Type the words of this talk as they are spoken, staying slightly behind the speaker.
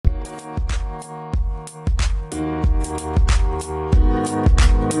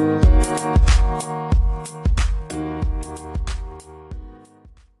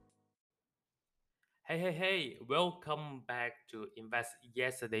Hey, welcome back to Invest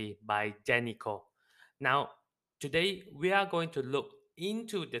Yesterday by Jenico. Now, today we are going to look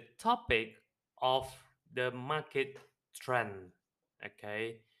into the topic of the market trend.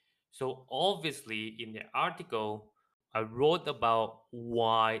 Okay, so obviously, in the article, I wrote about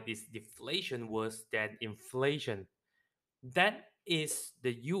why this deflation worse than inflation. That is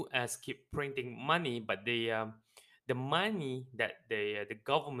the U.S. keep printing money, but the money that the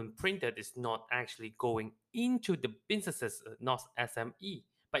government printed is not actually going into the businesses, not SME,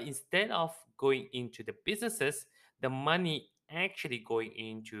 but instead of going into the businesses, the money actually going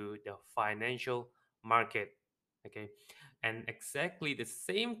into the financial market. Okay, and exactly the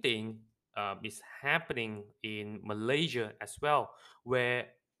same thing is happening in Malaysia as well, where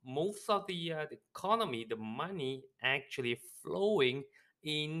most of the economy, the money actually flowing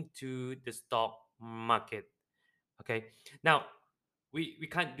into the stock market. Okay, now we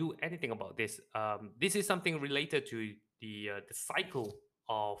can't do anything about this. This is something related to the cycle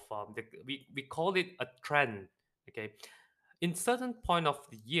of we call it a trend. Okay, in certain point of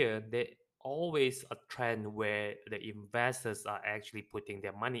the year there always a trend where the investors are actually putting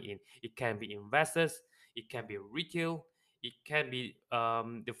their money in. It can be investors, it can be retail, it can be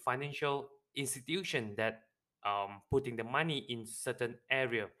the financial institution that putting the money in certain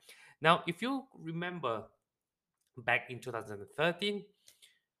area. Now if you remember back in 2013,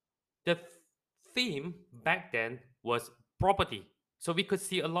 the theme back then was property. So we could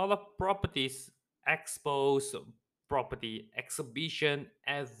see a lot of properties, expos, property exhibition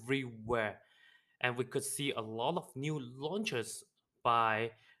everywhere, and we could see a lot of new launches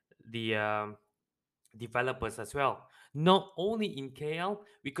by the developers as well. Not only in KL,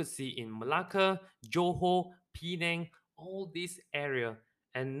 we could see in Malacca, Johor, Penang, all this area,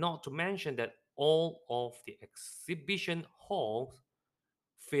 and not to mention that all of the exhibition halls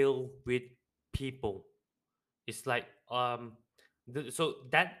filled with people. It's like so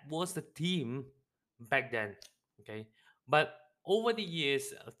that was the theme back then. Okay, but over the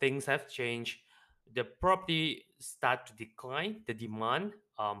years things have changed. The property start to decline. The demand,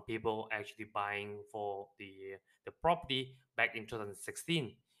 people actually buying for the property back in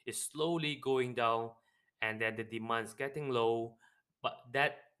 2016 is slowly going down, and then the demand is getting low. But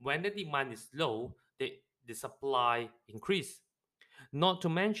that when the demand is low, the supply increase. Not to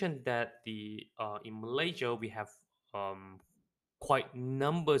mention that the in Malaysia we have um, quite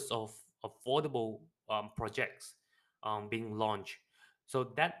numbers of affordable projects being launched. So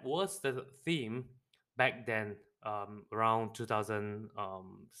that was the theme back then, around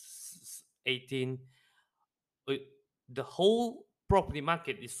 2018. The whole property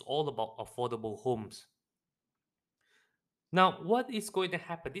market is all about affordable homes. Now, what is going to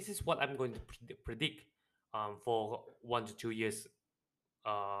happen? This is what I'm going to predict for 1 to 2 years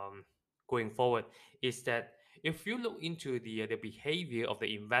um, going forward, is that if you look into the behavior of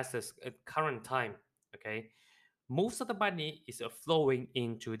the investors at current time, okay, most of the money is flowing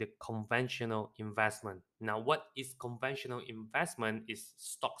into the conventional investment. Now, what is conventional investment? Is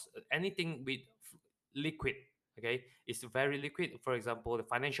stocks, anything with liquid. Okay, it's very liquid. For example, the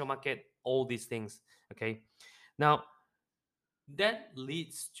financial market, all these things. Okay, now that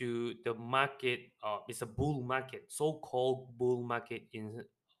leads to the market. It's a bull market, so-called bull market in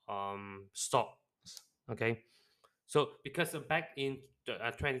stocks. Okay, so because back in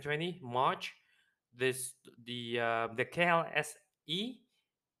 2020 March, this the KLSE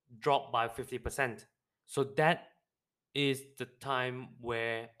dropped by 50%. So that is the time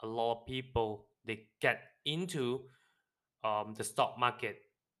where a lot of people they get into the stock market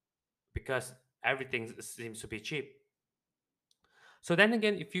because everything seems to be cheap. So then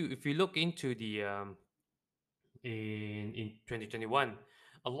again, if you look into the in 2021,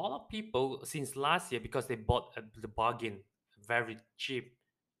 a lot of people since last year, because they bought the bargain very cheap,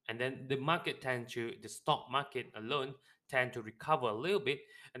 and then the market tend to the stock market alone tend to recover a little bit,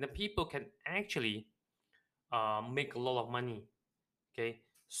 and the people can actually make a lot of money. Okay,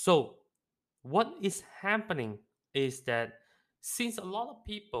 so what is happening is that since a lot of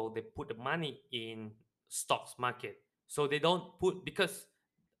people they put the money in stocks market, so they don't put because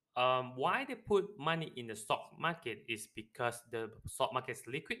why they put money in the stock market is because the stock market is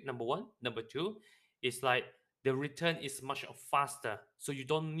liquid. Number one, number two, is like the return is much faster, so you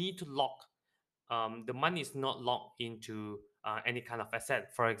don't need to lock. The money is not locked into any kind of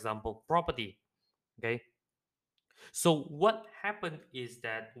asset, for example, property. Okay, so what happened is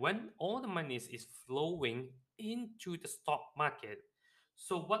that when all the money is flowing into the stock market,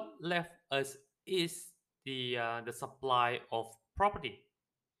 so what left us is the supply of property.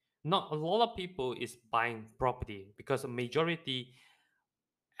 Not a lot of people is buying property because a majority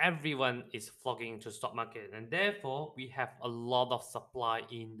everyone is flocking into stock market, and therefore we have a lot of supply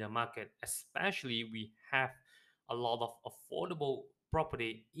in the market. Especially we have a lot of affordable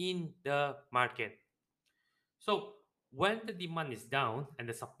property in the market. So when the demand is down and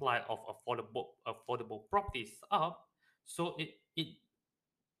the supply of affordable property is up, so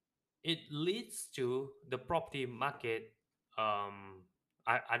it leads to the property market.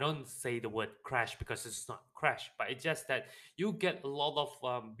 I don't say the word crash because it's not crash, but it's just that you get a lot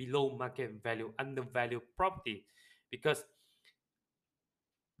of below market value, undervalued property, because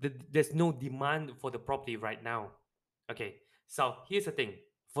there's no demand for the property right now. Okay, so here's the thing.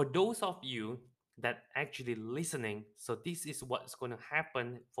 For those of you that actually listening, so this is what's going to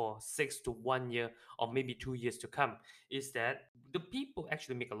happen for 6 to 1 year or maybe 2 years to come, is that the people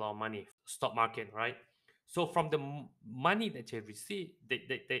actually make a lot of money stock market, right? So from the money that they receive,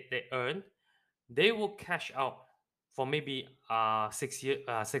 they earn, they will cash out for maybe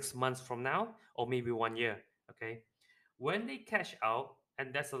 6 months from now, or maybe 1 year. Okay, when they cash out,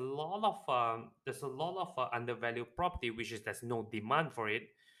 and there's a lot of undervalued property, which is there's no demand for it.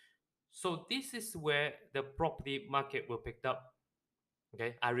 So this is where the property market will pick up.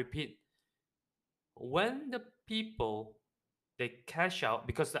 Okay, I repeat, when the people, they cash out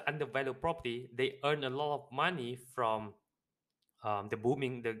because the undervalued property, they earn a lot of money from the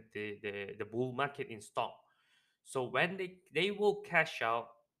booming the bull market in stock. So when they will cash out,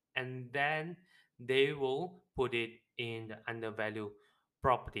 and then they will put it in the undervalued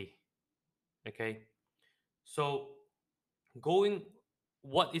property. Okay, so going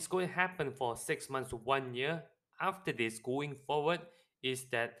what is going to happen for 6 months to 1 year after this going forward is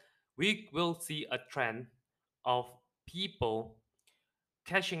that we will see a trend of people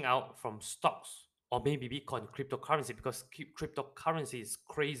cashing out from stocks, or maybe Bitcoin, cryptocurrency, because cryptocurrency is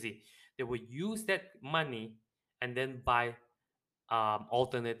crazy. They will use that money and then buy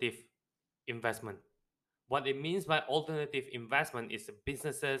alternative investment. What it means by alternative investment is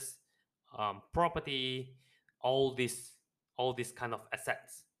businesses, property, all this, all these kind of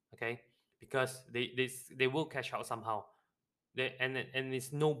assets. Okay, because they will cash out somehow. And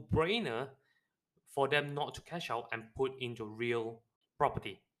it's no brainer for them not to cash out and put into real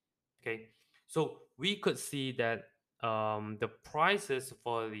property. Okay, so we could see that the prices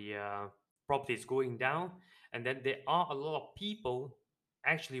for the properties going down, and then there are a lot of people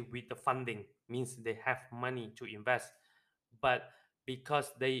actually with the funding, means they have money to invest, but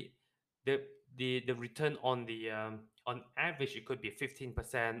because the the return on the on average it could be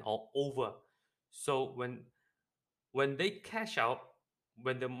 15% or over. So when they cash out,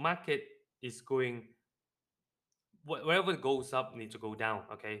 when the market is going, wherever it goes up needs to go down.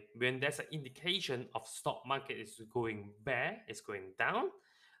 Okay, when there's an indication of stock market is going bad, it's going down,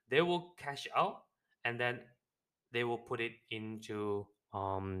 they will cash out, and then they will put it into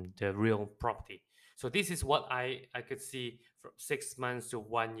the real property. So this is what I could see from 6 months to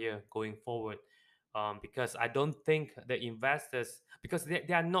 1 year going forward. Because I don't think the investors, because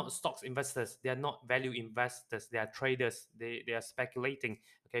they are not stocks investors, they are not value investors, they are traders, they are speculating.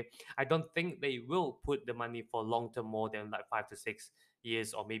 Okay, I don't think they will put the money for long term, more than like 5 to 6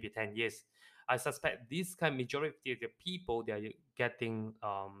 years or maybe 10 years. I suspect this kind majority of the people, they are getting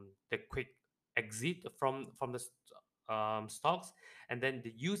the quick exit from the stocks, and then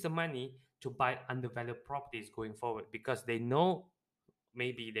they use the money to buy undervalued properties going forward, because they know,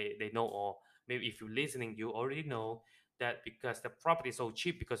 maybe they know, or maybe if you're listening you already know, that because the property is so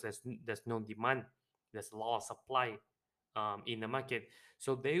cheap, because there's no demand, there's a lot of supply in the market.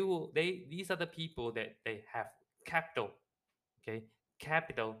 So these are the people that they have capital. Okay,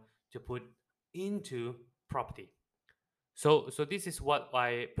 capital to put into property. So this is what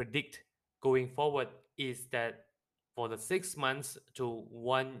I predict going forward, is that for the 6 months to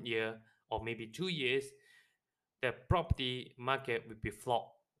 1 year or maybe 2 years, the property market will be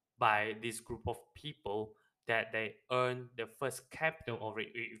flocked by this group of people, that they earn the first capital of it.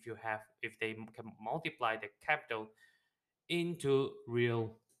 If you have, if they can multiply the capital into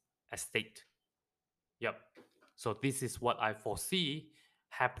real estate. Yep. So this is what I foresee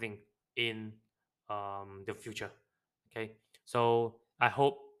happening in the future. Okay. So I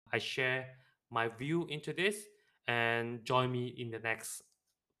hope I share my view into this, and join me in the next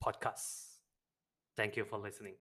podcast. Thank you for listening.